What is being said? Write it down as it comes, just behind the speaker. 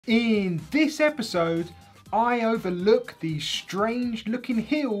In this episode, I overlook these strange looking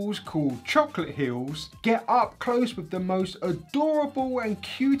hills called chocolate hills, get up close with the most adorable and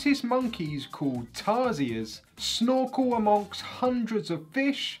cutest monkeys called Tarsiers, snorkel amongst hundreds of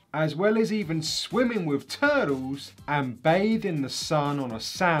fish, as well as even swimming with turtles, and bathe in the sun on a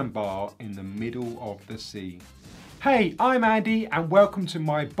sandbar in the middle of the sea. Hey, I'm Andy and welcome to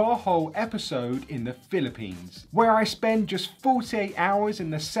my Bohol episode in the Philippines, where I spend just 48 hours in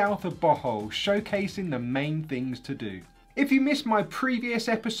the south of Bohol showcasing the main things to do. If you missed my previous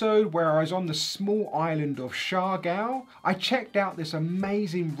episode where I was on the small island of Siargao, I checked out this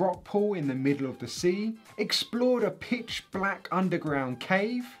amazing rock pool in the middle of the sea, explored a pitch black underground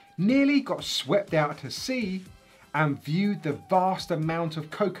cave, nearly got swept out to sea, and viewed the vast amount of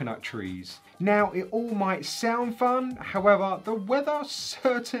coconut trees. Now, it all might sound fun, however, the weather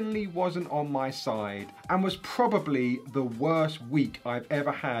certainly wasn't on my side and was probably the worst week I've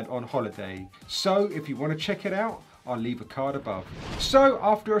ever had on holiday. So if you want to check it out, I'll leave a card above. So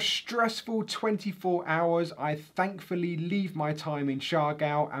after a stressful 24 hours, I thankfully leave my time in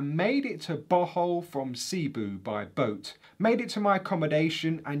Siargao and made it to Bohol from Cebu by boat. Made it to my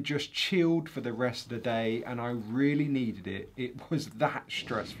accommodation and just chilled for the rest of the day, and I really needed it. It was that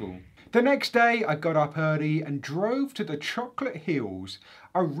stressful. The next day I got up early and drove to the Chocolate Hills,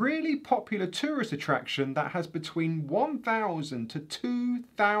 a really popular tourist attraction that has between 1,000 to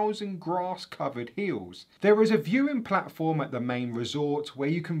 2,000 grass covered hills. There is a viewing platform at the main resort where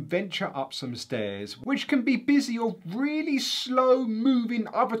you can venture up some stairs, which can be busy of really slow moving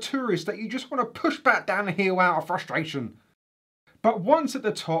other tourists that you just want to push back down the hill out of frustration. But once at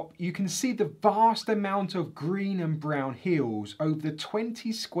the top, you can see the vast amount of green and brown hills over the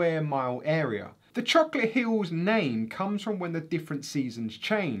 20 square mile area. The Chocolate Hills name comes from when the different seasons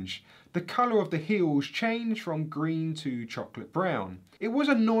change. The colour of the hills changed from green to chocolate brown. It was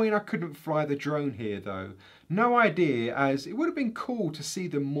annoying I couldn't fly the drone here though. No idea, as it would have been cool to see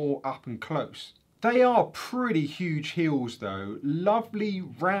them more up and close. They are pretty huge hills though, lovely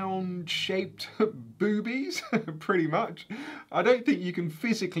round shaped boobies, pretty much. I don't think you can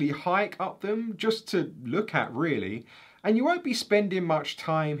physically hike up them, just to look at really. And you won't be spending much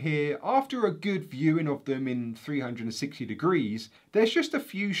time here. After a good viewing of them in 360 degrees, there's just a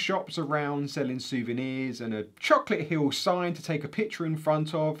few shops around selling souvenirs and a Chocolate Hill sign to take a picture in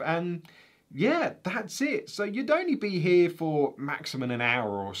front of, and yeah, that's it. So you'd only be here for maximum an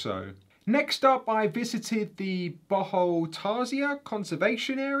hour or so. Next up, I visited the Bohol Tarsier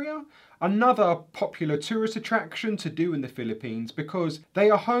conservation area, another popular tourist attraction to do in the Philippines because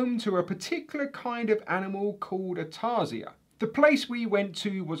they are home to a particular kind of animal called a tarsier. The place we went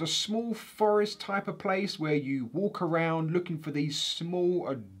to was a small forest type of place where you walk around looking for these small,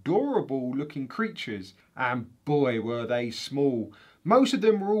 adorable looking creatures, and boy were they small. Most of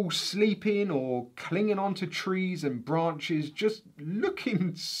them were all sleeping or clinging onto trees and branches, just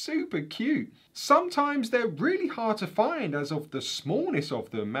looking super cute. Sometimes they're really hard to find as of the smallness of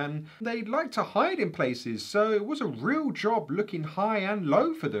them, and they like to hide in places, so it was a real job looking high and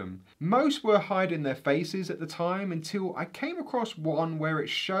low for them. Most were hiding their faces at the time until I came across one where it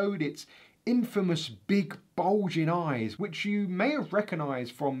showed its infamous big bulging eyes, which you may have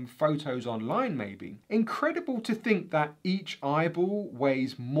recognised from photos online maybe. Incredible to think that each eyeball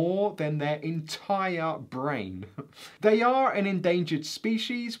weighs more than their entire brain. They are an endangered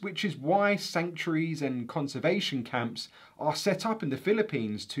species, which is why sanctuaries and conservation camps are set up in the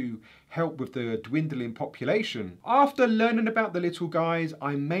Philippines to help with the dwindling population. After learning about the little guys,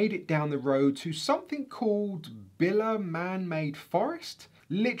 I made it down the road to something called Billa Man-Made Forest.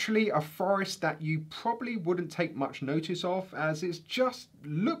 Literally a forest that you probably wouldn't take much notice of, as it just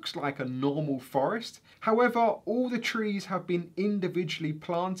looks like a normal forest. However, all the trees have been individually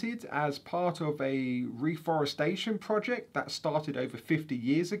planted as part of a reforestation project that started over 50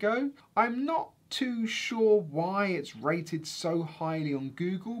 years ago. I'm not too sure why it's rated so highly on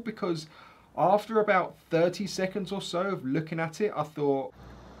Google, because after about 30 seconds or so of looking at it, I thought,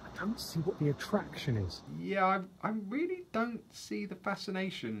 I don't see what the attraction is. Yeah, I really don't see the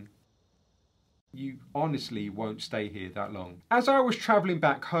fascination. You honestly won't stay here that long. As I was travelling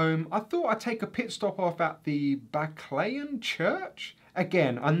back home, I thought I'd take a pit stop off at the Baclayan Church.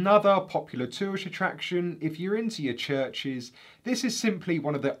 Again, another popular tourist attraction. If you're into your churches, this is simply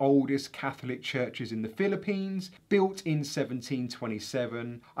one of the oldest Catholic churches in the Philippines, built in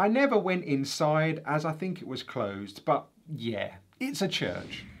 1727. I never went inside as I think it was closed, but yeah, it's a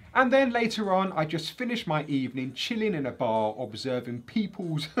church. And then later on, I just finished my evening chilling in a bar, observing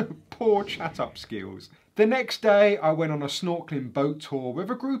people's poor chat-up skills. The next day, I went on a snorkelling boat tour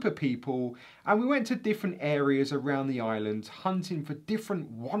with a group of people, and we went to different areas around the island, hunting for different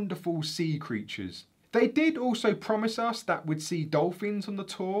wonderful sea creatures. They did also promise us that we'd see dolphins on the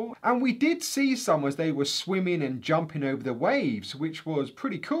tour, and we did see some as they were swimming and jumping over the waves, which was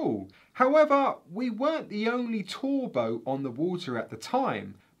pretty cool. However, we weren't the only tour boat on the water at the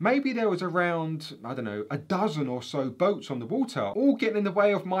time. Maybe there was around, I don't know, a dozen or so boats on the water, all getting in the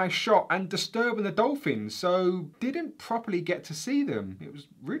way of my shot and disturbing the dolphins, so didn't properly get to see them. It was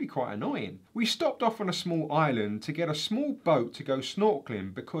really quite annoying. We stopped off on a small island to get a small boat to go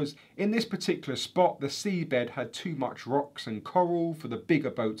snorkeling because in this particular spot the seabed had too much rocks and coral for the bigger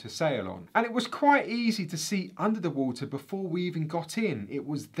boat to sail on. And it was quite easy to see under the water before we even got in. It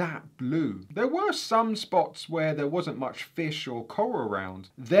was that blue. There were some spots where there wasn't much fish or coral around.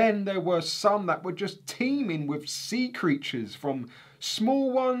 Then there were some that were just teeming with sea creatures, from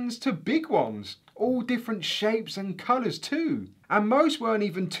small ones to big ones, all different shapes and colours too. And most weren't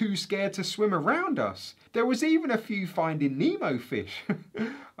even too scared to swim around us. There was even a few Finding Nemo fish.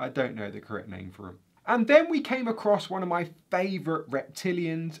 I don't know the correct name for them. And then we came across one of my favourite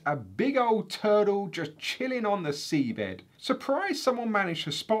reptilians, a big old turtle just chilling on the seabed. Surprised someone managed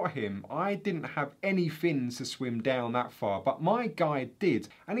to spot him. I didn't have any fins to swim down that far, but my guide did,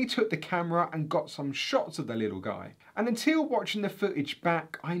 and he took the camera and got some shots of the little guy. And until watching the footage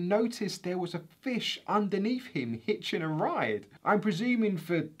back, I noticed there was a fish underneath him hitching a ride. I'm presuming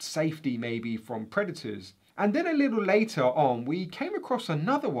for safety, maybe from predators. And then a little later on, we came across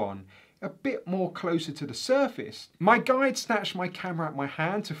another one, a bit more closer to the surface. My guide snatched my camera out my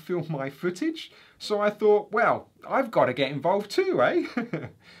hand to film my footage, so I thought, well, I've got to get involved too, eh?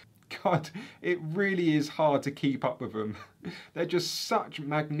 God, it really is hard to keep up with them. They're just such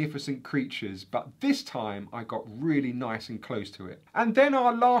magnificent creatures, but this time I got really nice and close to it. And then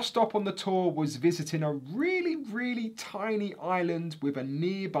our last stop on the tour was visiting a really tiny island with a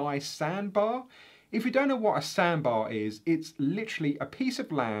nearby sandbar. If you don't know what a sandbar is, it's literally a piece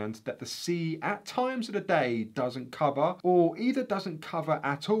of land that the sea at times of the day doesn't cover, or either doesn't cover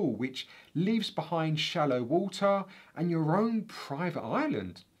at all, which leaves behind shallow water and your own private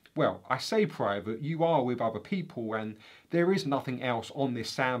island. Well, I say private, you are with other people and there is nothing else on this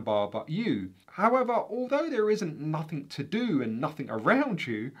sandbar but you. However, although there isn't nothing to do and nothing around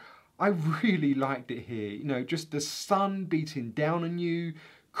you, I really liked it here. You know, just the sun beating down on you,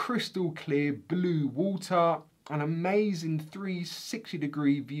 crystal clear blue water, and amazing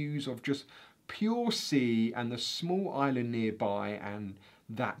 360-degree views of just pure sea and the small island nearby, and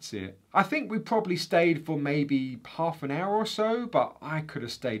that's it. I think we probably stayed for maybe half an hour or so, but I could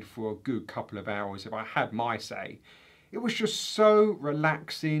have stayed for a good couple of hours if I had my say. It was just so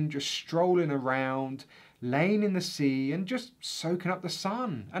relaxing, just strolling around, laying in the sea and just soaking up the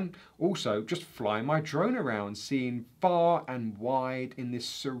sun, and also just flying my drone around, seeing far and wide in this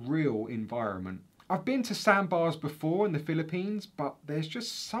surreal environment. I've been to sandbars before in the Philippines, but there's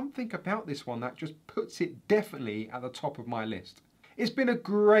just something about this one that just puts it definitely at the top of my list. It's been a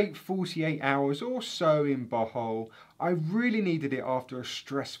great 48 hours or so in Bohol. I really needed it after a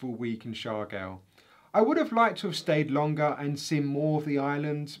stressful week in Siargao. I would have liked to have stayed longer and seen more of the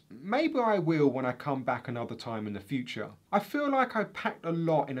island. Maybe I will when I come back another time in the future. I feel like I packed a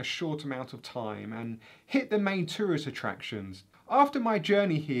lot in a short amount of time and hit the main tourist attractions. After my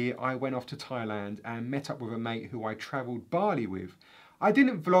journey here, I went off to Thailand and met up with a mate who I travelled Bali with. I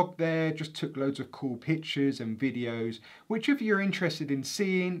didn't vlog there, just took loads of cool pictures and videos, which if you're interested in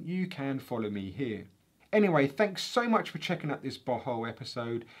seeing, you can follow me here. Anyway, thanks so much for checking out this Bohol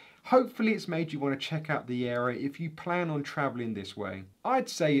episode. Hopefully it's made you want to check out the area if you plan on travelling this way. I'd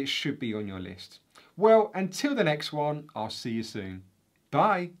say it should be on your list. Well, until the next one, I'll see you soon.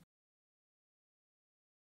 Bye.